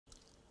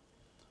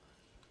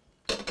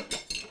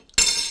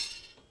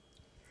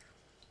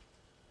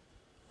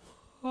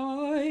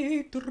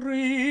sweet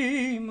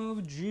dream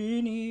of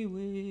Jeannie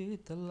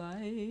with the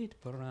light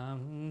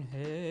brown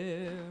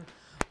hair,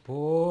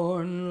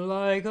 born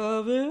like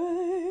a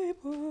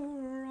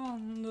vapor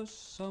on the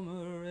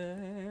summer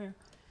air.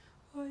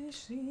 I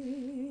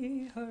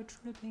see her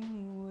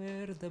tripping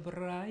where the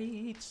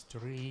bright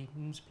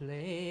streams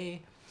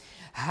play,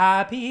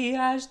 happy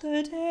as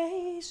the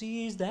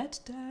daisies that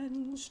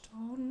danced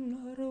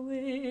on her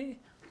way.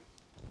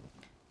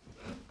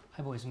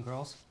 Hi, boys and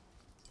girls.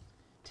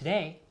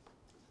 Today,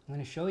 I'm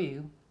going to show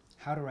you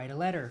how to write a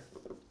letter.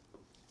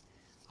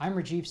 I'm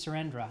Rajiv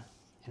Surendra,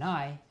 and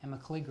I am a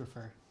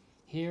calligrapher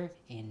here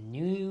in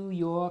New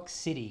York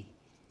City.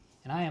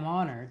 And I am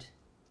honored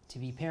to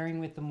be pairing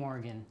with the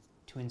Morgan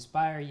to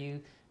inspire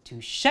you to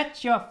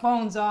shut your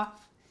phones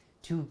off,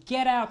 to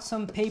get out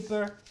some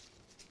paper,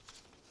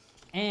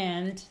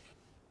 and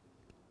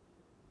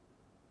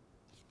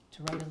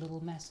to write a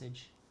little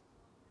message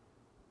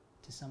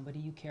to somebody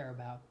you care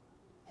about,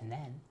 and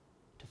then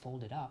to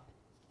fold it up,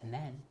 and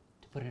then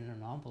to put it in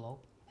an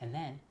envelope, and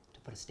then to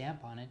put a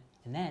stamp on it,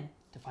 and then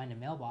to find a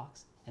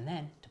mailbox, and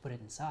then to put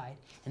it inside,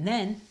 and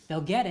then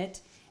they'll get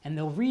it, and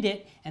they'll read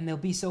it, and they'll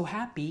be so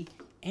happy,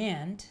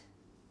 and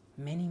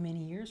many, many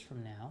years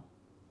from now,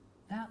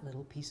 that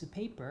little piece of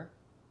paper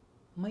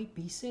might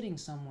be sitting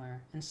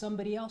somewhere, and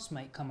somebody else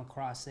might come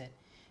across it,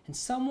 and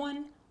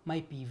someone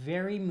might be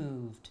very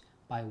moved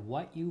by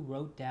what you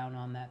wrote down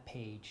on that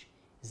page.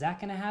 Is that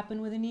going to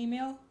happen with an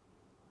email?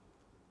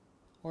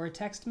 Or a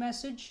text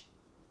message?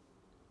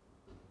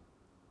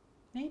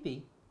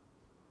 Maybe.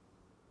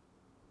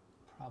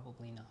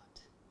 Probably not.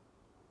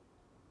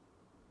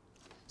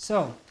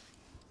 So,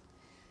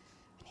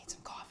 I need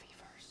some coffee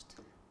first.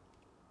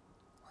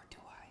 Or do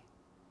I?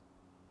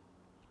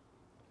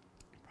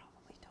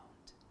 Probably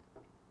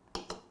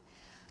don't.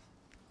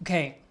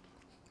 Okay.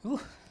 Ooh.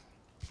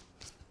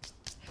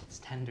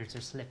 Standards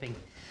are slipping.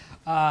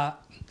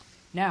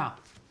 Now,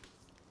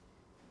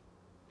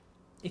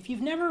 if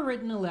you've never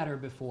written a letter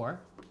before,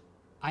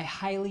 I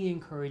highly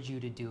encourage you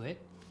to do it.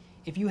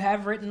 If you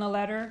have written a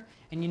letter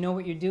and you know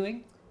what you're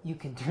doing, you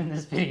can turn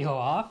this video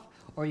off,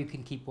 or you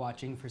can keep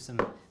watching for some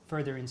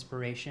further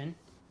inspiration.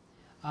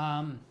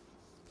 But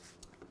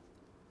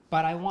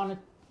I want to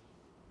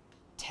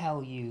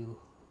tell you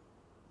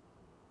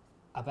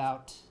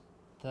about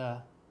the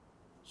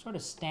sort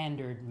of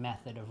standard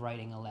method of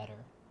writing a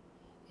letter.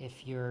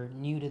 If you're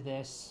new to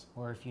this,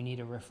 or if you need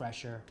a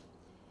refresher,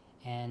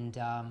 and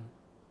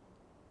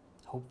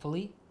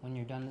hopefully, when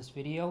you're done this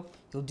video,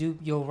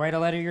 you'll write a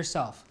letter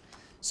yourself.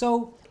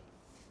 So,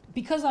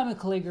 because I'm a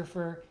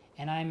calligrapher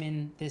and I'm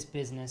in this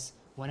business,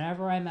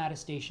 whenever I'm at a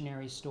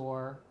stationery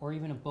store or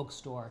even a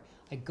bookstore,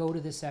 I go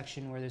to the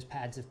section where there's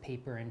pads of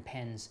paper and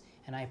pens,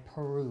 and I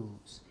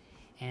peruse.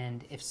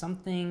 And if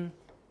something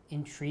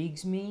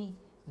intrigues me,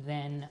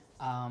 then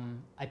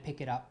I pick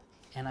it up,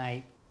 and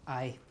I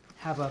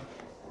have a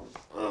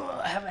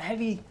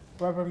heavy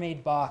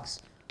Rubbermaid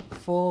box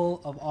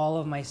full of all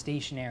of my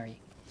stationery.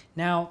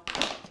 Now,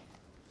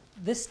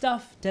 this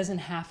stuff doesn't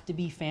have to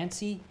be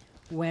fancy.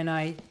 When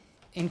I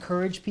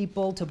encourage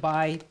people to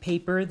buy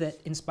paper that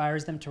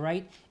inspires them to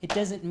write, it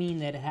doesn't mean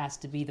that it has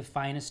to be the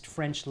finest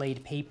French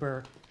laid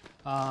paper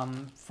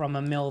from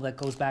a mill that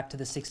goes back to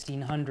the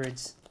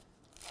 1600s.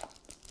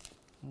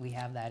 We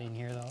have that in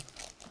here,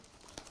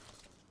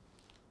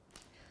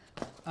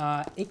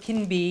 though. It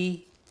can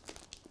be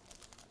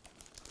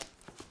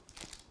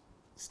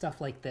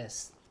stuff like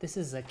this. This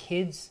is a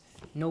kid's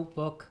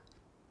notebook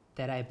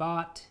that I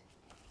bought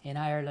in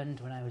Ireland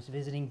when I was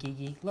visiting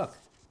Gigi. Look,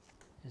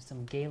 there's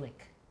some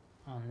Gaelic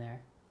on there.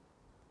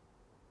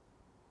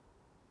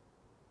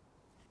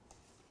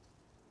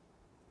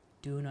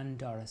 Dún an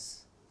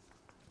Doras.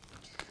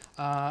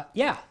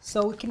 Yeah,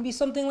 so it can be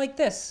something like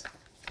this.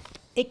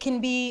 It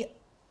can be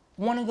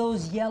one of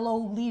those yellow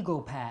Lego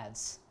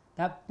pads.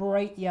 That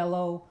bright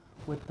yellow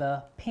with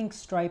the pink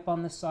stripe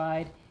on the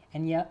side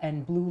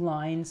and blue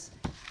lines.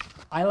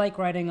 I like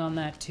writing on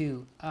that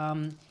too.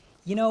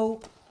 You know,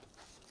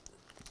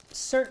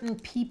 certain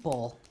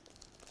people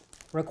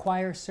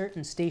require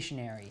certain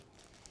stationery.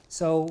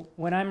 So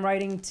when I'm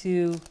writing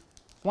to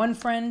one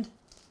friend,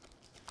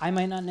 I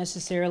might not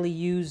necessarily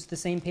use the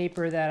same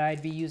paper that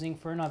I'd be using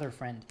for another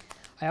friend.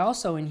 I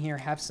also in here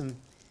have some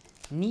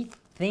neat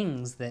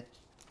things that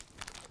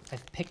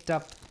I've picked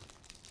up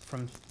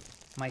from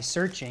my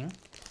searching.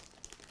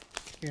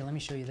 Here, let me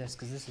show you this,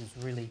 because this is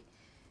really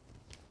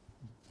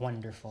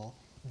wonderful.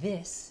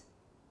 This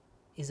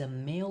is a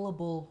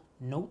mailable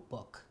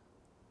notebook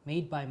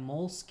made by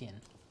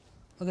Moleskine.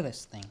 Look at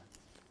this thing.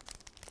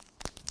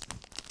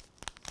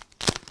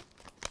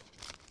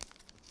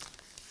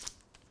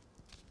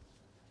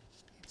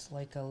 It's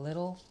like a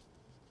little...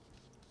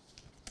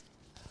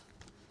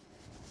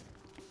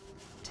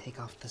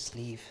 Take off the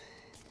sleeve.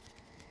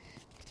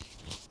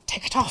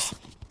 Take it off!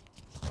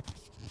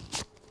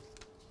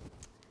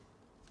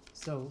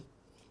 So,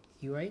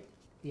 you write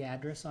the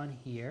address on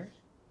here,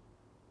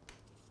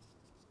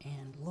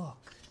 and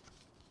look.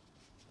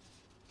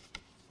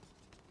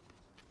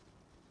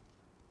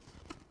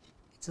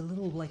 It's a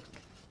little, like,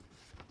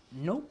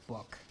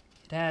 notebook.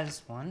 It It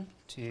has 1,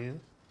 2,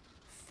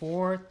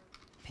 4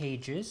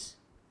 pages.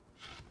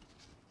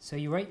 So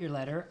you write your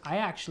letter. I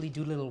actually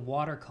do little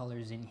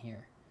watercolors in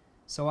here.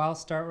 So I'll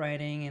start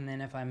writing, and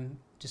then if I'm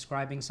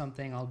describing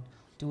something, I'll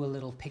do a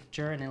little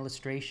picture, an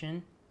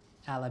illustration,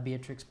 a la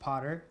Beatrix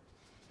Potter.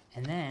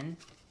 And then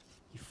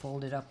you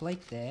fold it up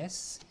like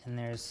this, and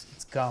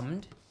it's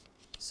gummed,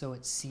 so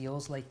it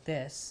seals like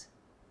this,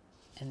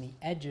 and the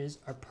edges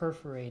are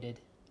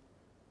perforated.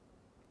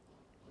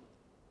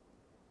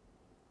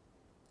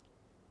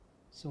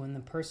 So when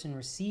the person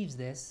receives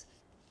this,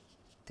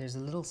 there's a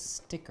little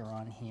sticker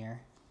on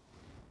here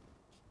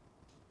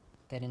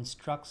that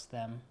instructs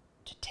them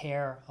to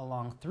tear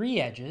along 3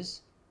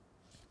 edges,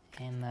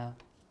 and the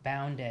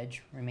bound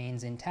edge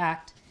remains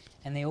intact,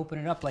 and they open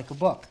it up like a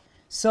book.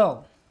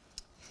 So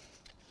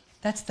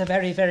that's the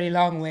very, very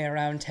long way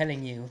around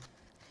telling you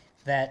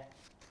that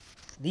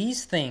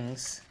these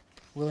things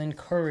will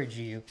encourage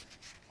you,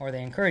 or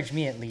they encourage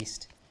me at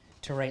least,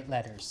 to write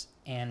letters.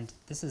 And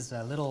this is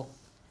a little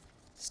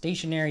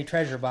stationary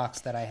treasure box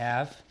that I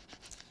have.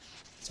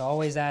 It's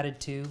always added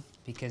to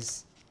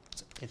because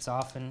it's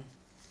often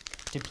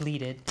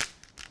depleted.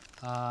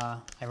 I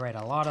write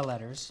a lot of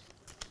letters.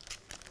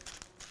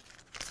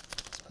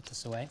 Let's put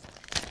this away.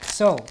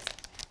 So,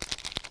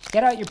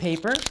 get out your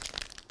paper,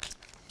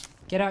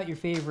 get out your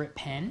favorite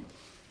pen,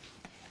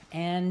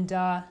 and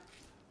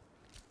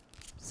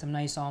some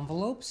nice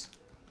envelopes,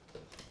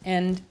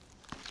 and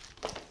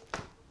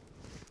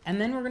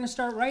then we're going to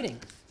start writing.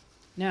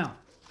 Now,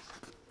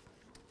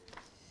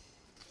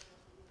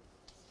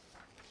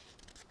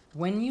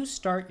 when you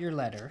start your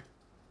letter,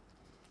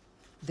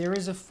 there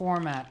is a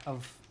format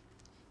of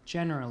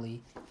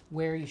generally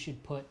where you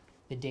should put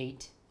the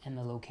date and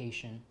the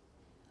location.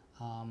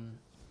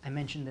 I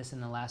mentioned this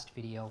in the last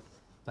video,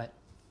 but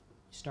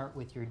start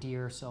with your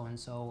dear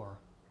so-and-so, or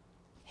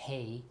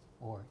hey,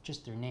 or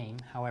just their name,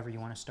 however you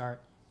want to start.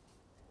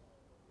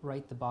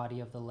 Write the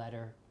body of the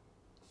letter,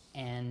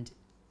 and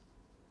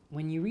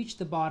when you reach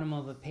the bottom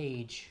of a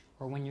page,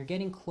 or when you're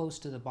getting close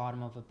to the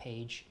bottom of a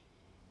page,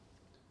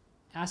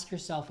 ask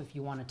yourself if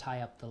you want to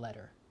tie up the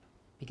letter.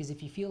 Because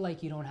if you feel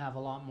like you don't have a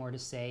lot more to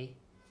say,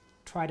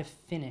 try to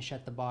finish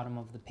at the bottom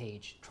of the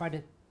page. Try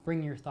to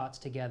bring your thoughts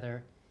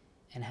together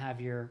and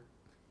have your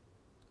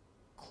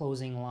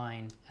closing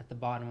line at the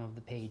bottom of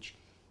the page.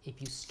 If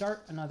you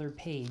start another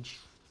page,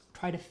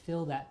 try to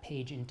fill that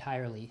page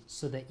entirely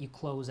so that you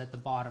close at the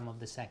bottom of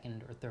the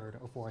second or third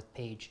or fourth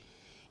page.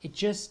 It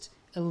just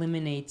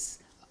eliminates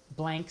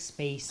blank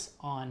space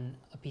on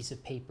a piece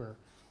of paper,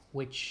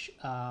 which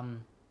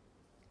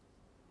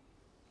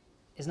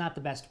is not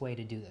the best way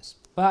to do this.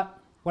 But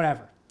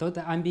whatever, though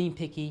I'm being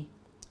picky,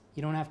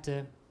 you don't have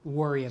to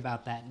worry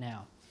about that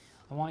now.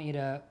 I want you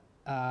to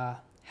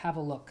have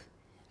a look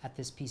at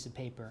this piece of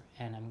paper,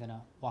 and I'm going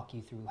to walk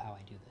you through how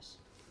I do this.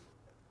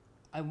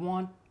 I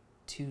want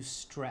to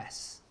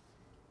stress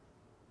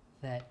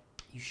that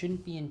you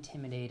shouldn't be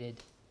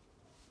intimidated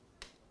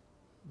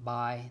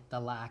by the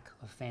lack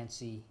of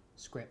fancy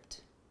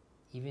script.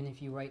 Even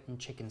if you write in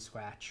chicken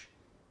scratch,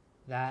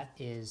 that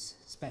is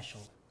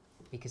special,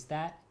 because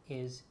that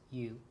is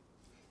you.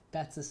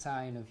 That's a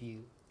sign of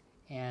you.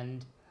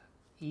 And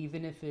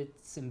even if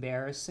it's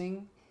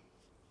embarrassing,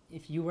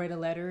 if you write a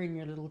letter in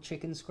your little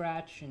chicken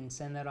scratch and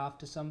send that off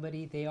to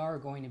somebody, they are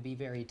going to be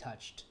very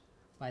touched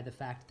by the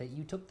fact that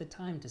you took the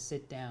time to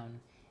sit down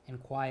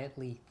and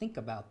quietly think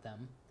about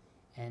them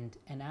and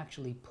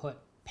actually put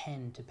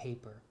pen to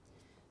paper.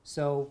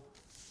 So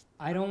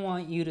I don't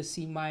want you to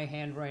see my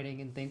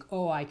handwriting and think,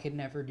 oh, I could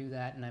never do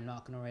that and I'm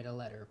not going to write a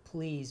letter.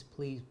 Please,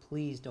 please,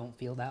 please don't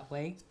feel that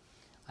way.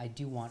 I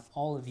do want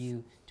all of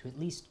you to at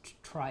least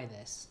try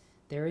this.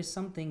 There is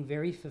something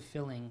very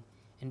fulfilling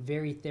and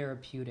very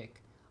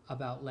therapeutic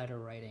about letter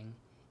writing.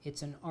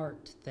 It's an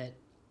art that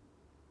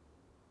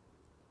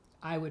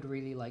I would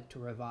really like to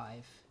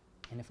revive.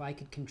 And if I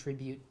could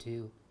contribute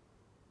to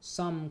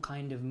some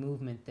kind of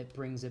movement that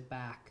brings it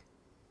back,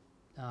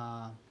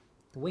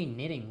 the way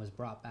knitting was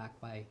brought back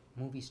by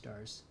movie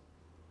stars,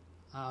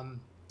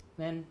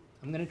 then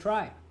I'm going to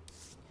try.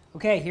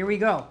 Okay, here we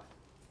go.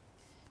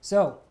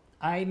 So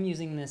I'm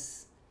using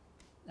this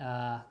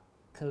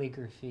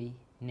calligraphy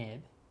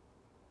nib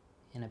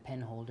in a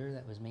pen holder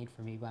that was made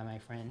for me by my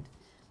friend.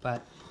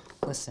 But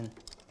listen,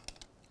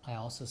 I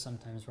also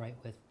sometimes write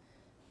with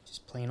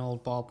just plain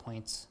old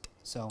ballpoints.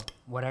 So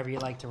whatever you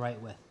like to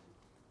write with.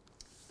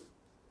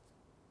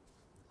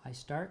 I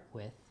start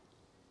with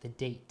the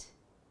date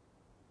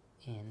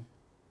in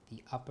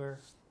the upper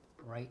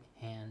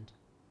right-hand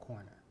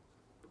corner.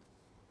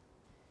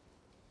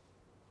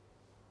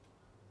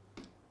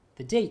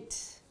 The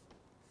date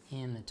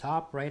in the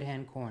top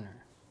right-hand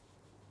corner.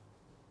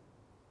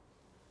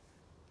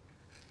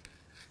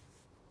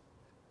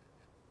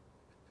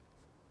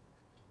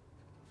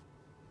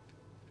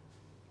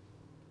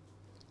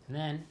 And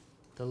then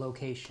the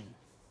location,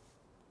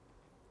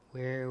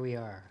 where we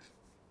are.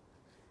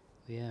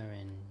 We are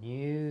in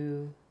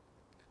New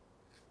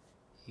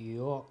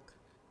York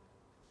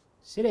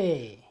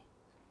City.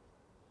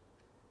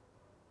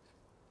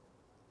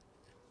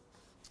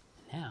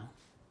 Now,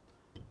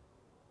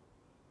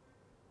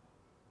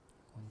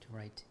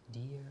 write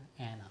Dear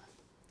Anna.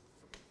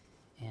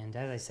 And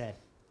as I said,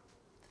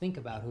 think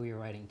about who you're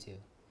writing to.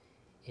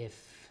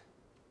 If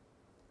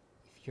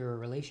your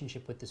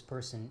relationship with this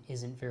person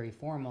isn't very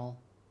formal,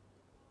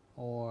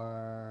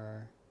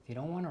 or if you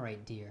don't want to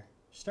write dear,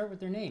 start with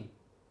their name,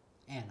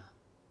 Anna,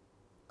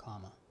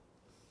 comma.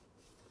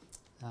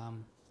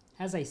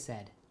 As I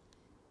said,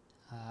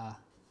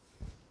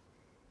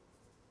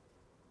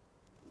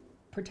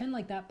 pretend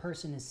like that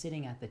person is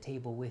sitting at the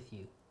table with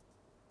you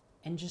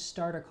and just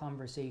start a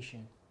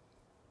conversation.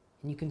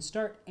 And you can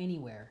start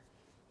anywhere.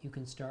 You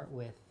can start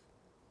with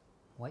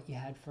what you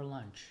had for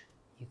lunch.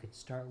 You could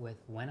start with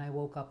when I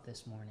woke up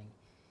this morning.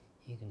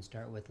 You can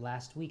start with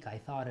last week I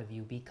thought of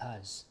you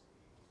because.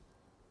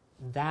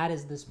 That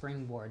is the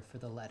springboard for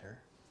the letter.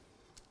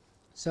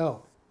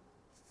 So,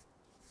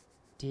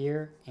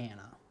 Dear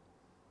Anna.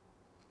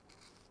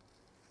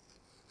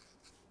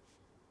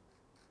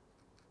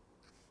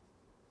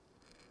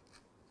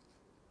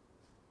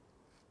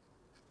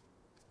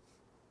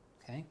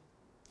 Okay.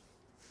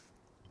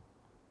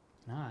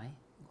 And I'm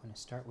going to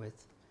start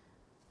with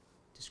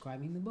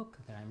describing the book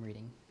that I'm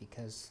reading,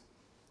 because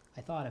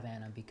I thought of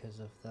Anna because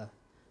of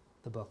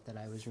the book that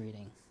I was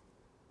reading.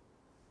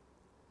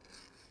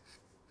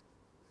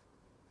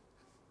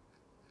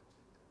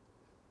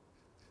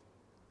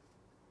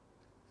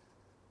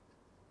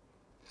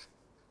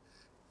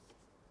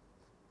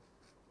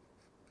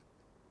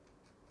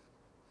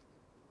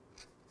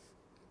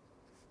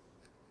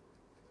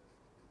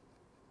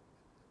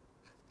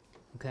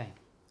 Okay,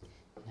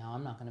 now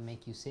I'm not going to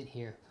make you sit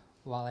here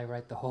while I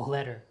write the whole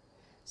letter.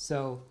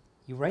 So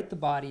you write the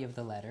body of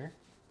the letter,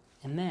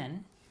 and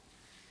then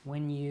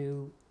when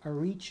you are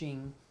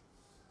reaching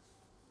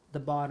the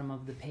bottom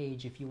of the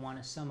page, if you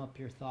want to sum up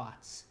your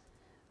thoughts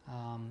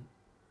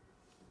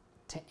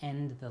to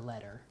end the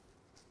letter,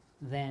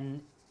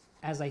 then,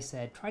 as I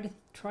said,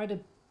 try to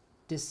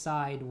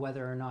decide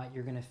whether or not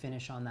you're going to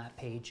finish on that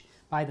page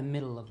by the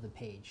middle of the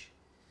page,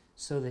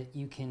 so that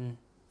you can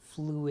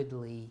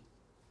fluidly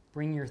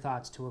bring your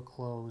thoughts to a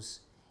close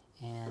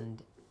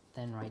and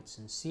then write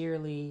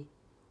sincerely,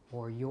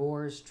 or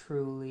yours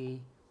truly,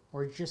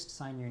 or just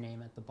sign your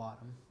name at the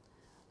bottom.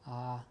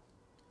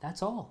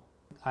 That's all.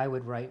 I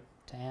would write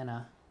to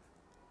Anna,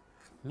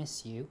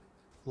 miss you,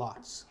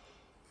 lots.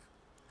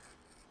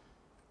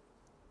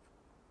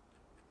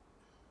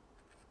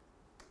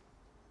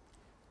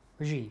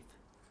 Rajiv.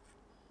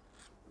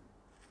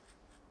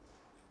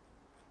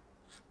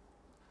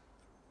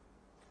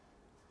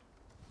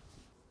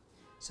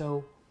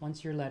 So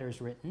once your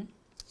letter's written,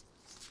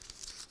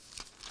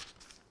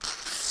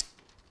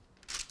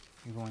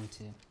 you're going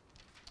to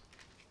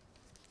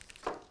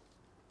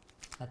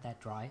let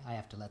that dry. I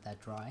have to let that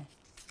dry.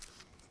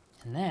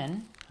 And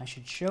then I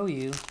should show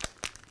you,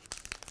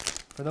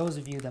 for those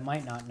of you that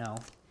might not know,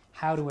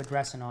 how to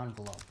address an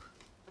envelope.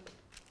 I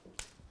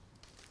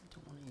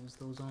don't want to use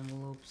those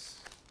envelopes.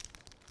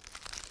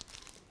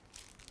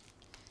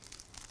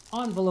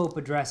 Envelope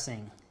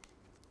addressing.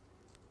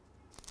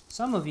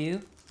 Some of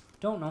you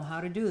don't know how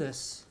to do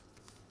this.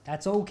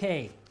 That's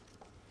okay.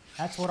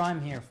 That's what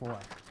I'm here for.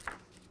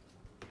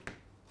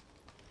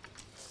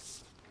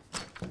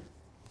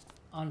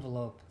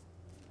 Envelope.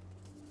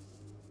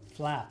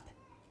 Flap.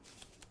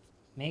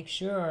 Make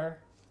sure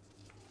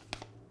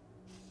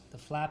the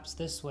flap's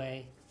this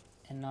way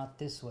and not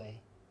this way.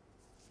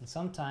 And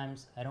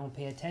sometimes I don't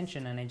pay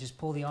attention and I just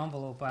pull the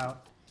envelope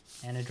out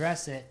and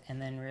address it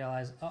and then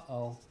realize,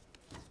 uh-oh,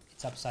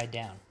 it's upside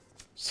down.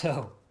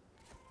 So,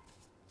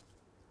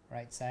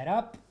 right side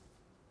up.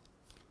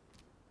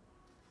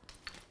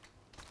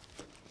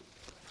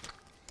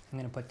 I'm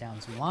going to put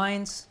down some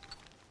lines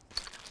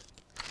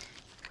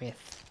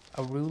with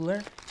a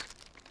ruler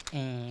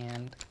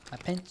and a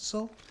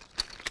pencil.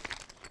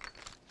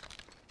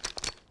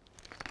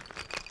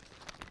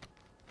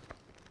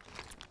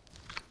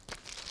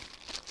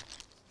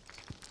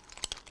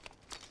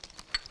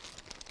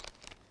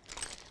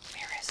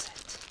 Where is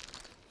it?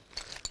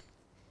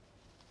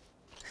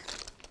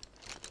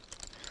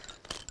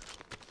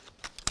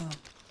 Oh,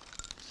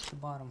 the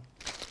bottom.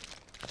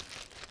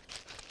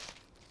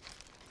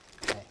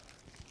 Okay.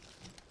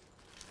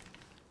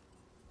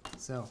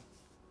 So,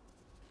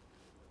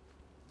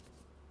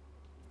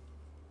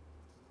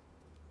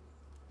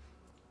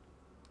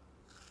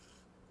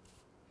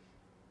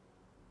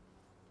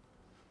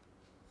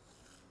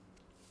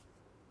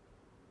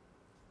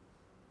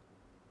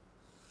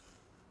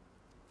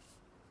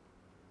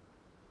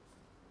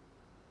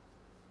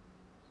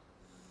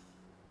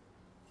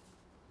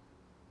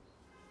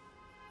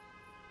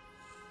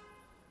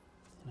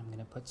 I'm going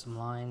to put some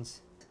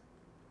lines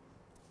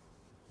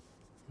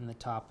in the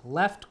top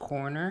left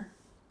corner,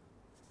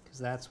 because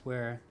that's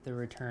where the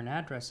return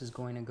address is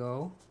going to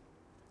go.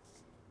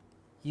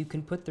 You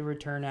can put the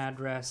return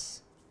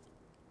address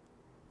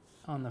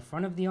on the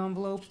front of the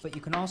envelope, but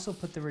you can also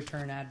put the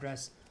return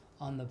address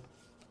on the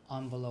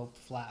envelope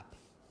flap.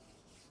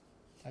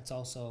 That's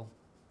also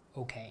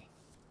okay.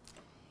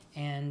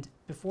 And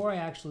before I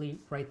actually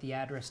write the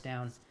address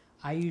down,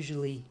 I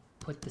usually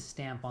put the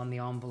stamp on the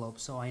envelope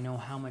so I know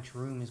how much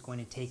room is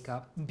going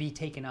to be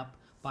taken up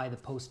by the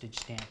postage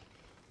stamp.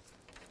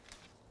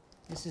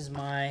 This is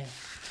my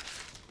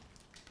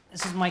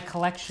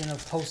collection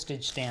of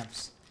postage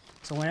stamps.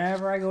 So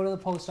whenever I go to the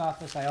post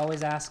office, I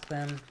always ask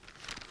them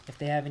if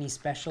they have any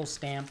special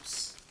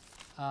stamps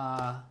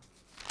that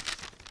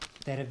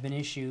have been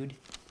issued,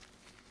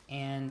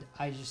 and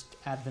I just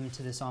add them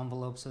to this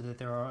envelope so that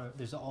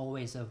there's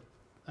always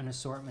an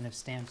assortment of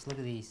stamps. Look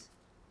at these.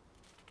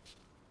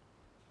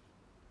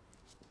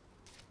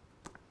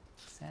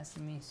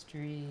 Sesame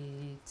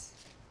Street,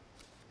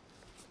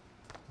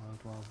 World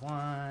War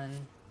I,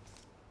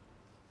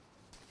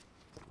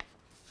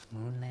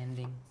 Moon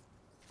Landing,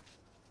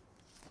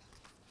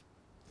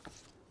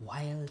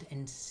 Wild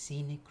and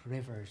Scenic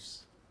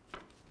Rivers,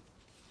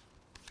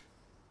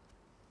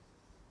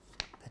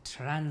 the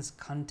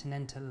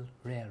Transcontinental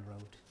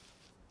Railroad.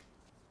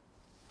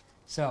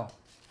 So,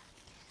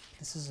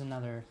 this is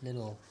another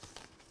little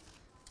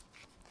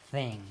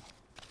thing.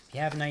 If you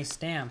have nice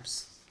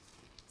stamps,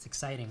 it's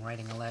exciting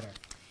writing a letter.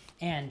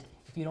 And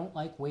if you don't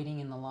like waiting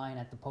in the line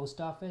at the post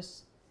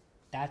office,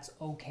 that's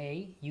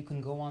okay. You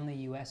can go on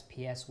the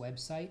USPS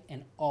website,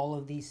 and all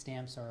of these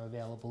stamps are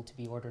available to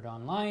be ordered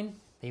online.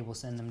 They will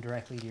send them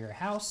directly to your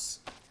house.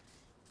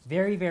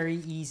 Very, very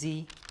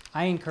easy.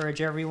 I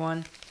encourage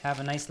everyone to have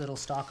a nice little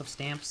stock of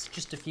stamps,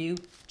 just a few,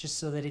 just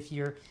so that if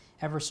you're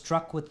ever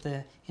struck with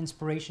the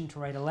inspiration to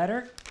write a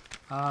letter,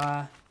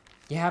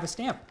 you have a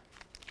stamp.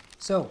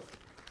 So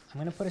I'm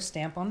going to put a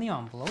stamp on the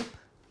envelope.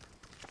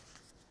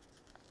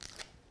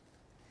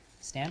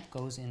 Stamp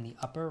goes in the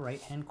upper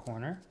right-hand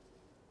corner,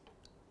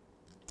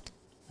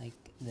 like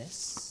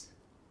this.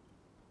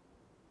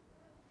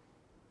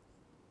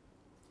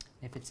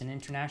 If it's an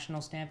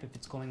international stamp, if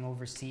it's going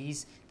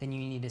overseas, then you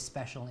need a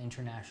special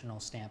international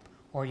stamp,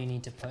 or you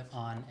need to put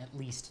on at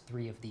least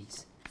 3 of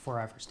these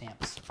forever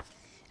stamps.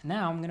 And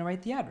now I'm going to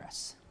write the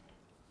address.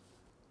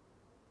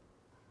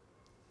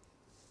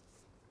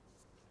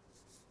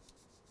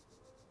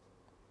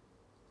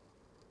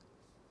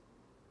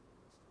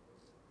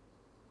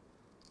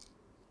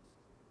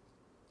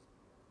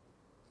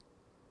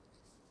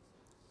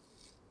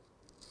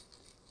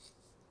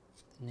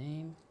 The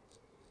name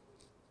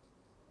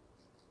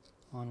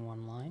on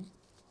one line,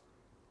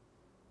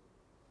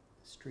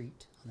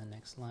 street on the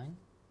next line,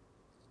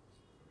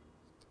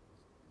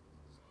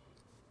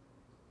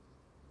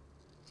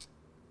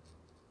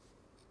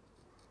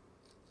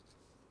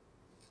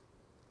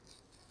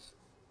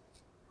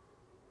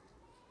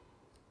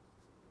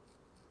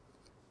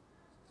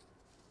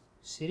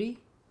 city,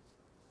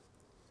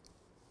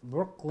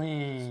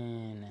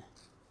 Brooklyn,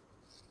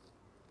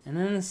 and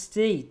then the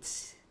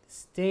state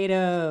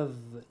of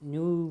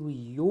New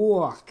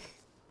York,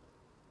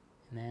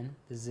 and then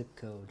the zip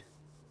code.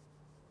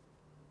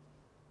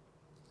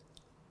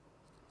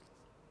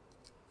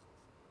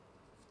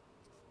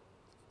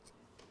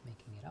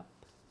 Making it up.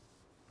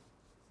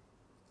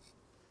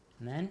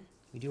 And then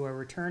we do our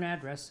return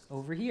address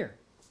over here.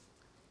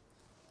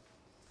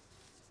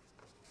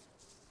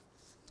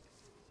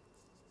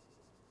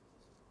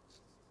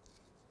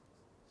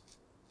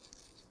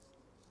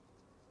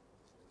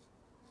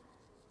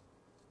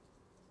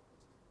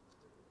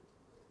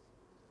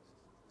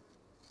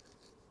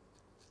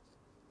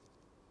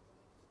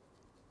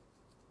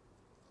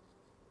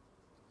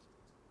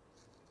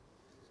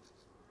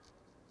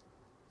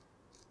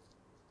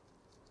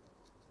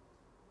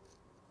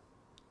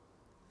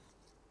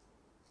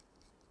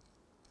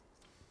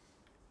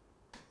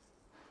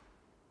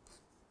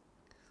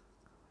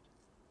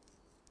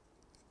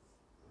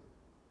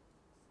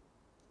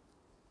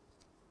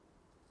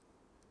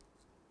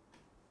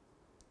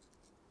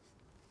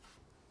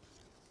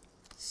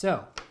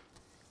 So,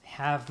 I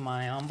have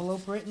my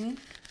envelope written.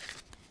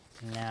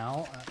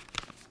 Now,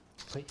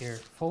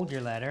 fold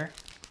your letter.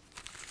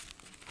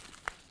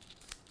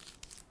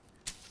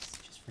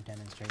 Just for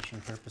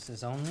demonstration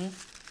purposes only.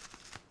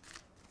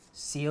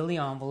 Seal the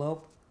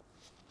envelope.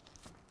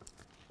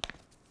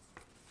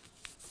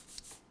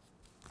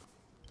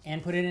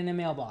 And put it in a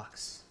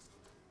mailbox.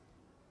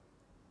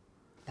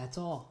 That's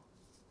all.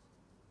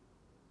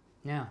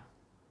 Now,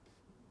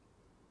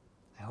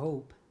 I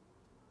hope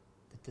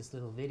that this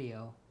little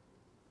video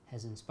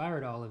has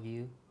inspired all of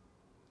you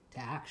to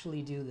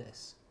actually do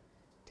this,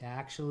 to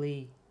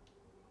actually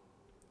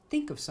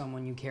think of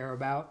someone you care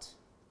about,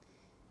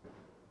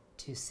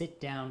 to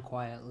sit down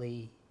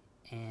quietly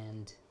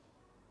and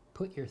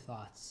put your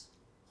thoughts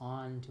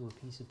onto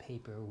a piece of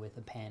paper with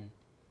a pen,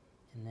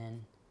 and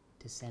then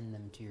to send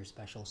them to your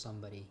special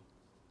somebody.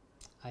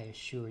 I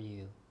assure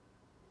you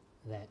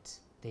that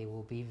they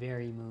will be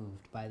very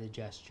moved by the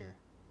gesture,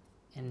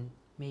 and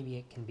maybe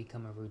it can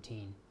become a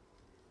routine.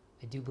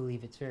 I do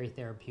believe it's very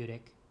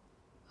therapeutic,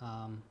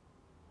 and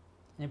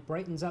it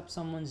brightens up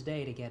someone's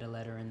day to get a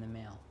letter in the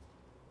mail.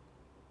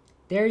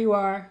 There you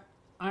are.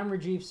 I'm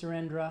Rajiv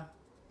Surendra.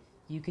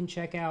 You can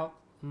check out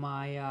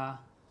my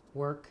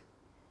work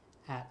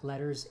at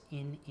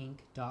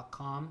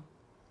lettersinink.com,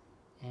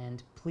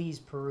 and please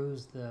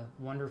peruse the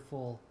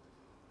wonderful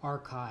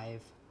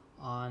archive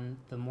on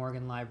the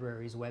Morgan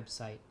Library's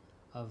website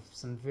of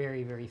some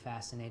very, very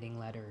fascinating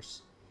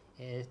letters.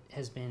 It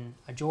has been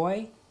a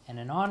joy and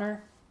an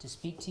honor to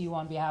speak to you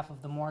on behalf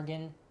of the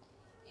Morgan,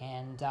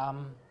 and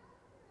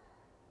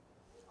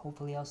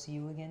hopefully I'll see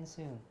you again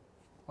soon,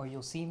 or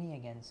you'll see me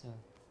again soon.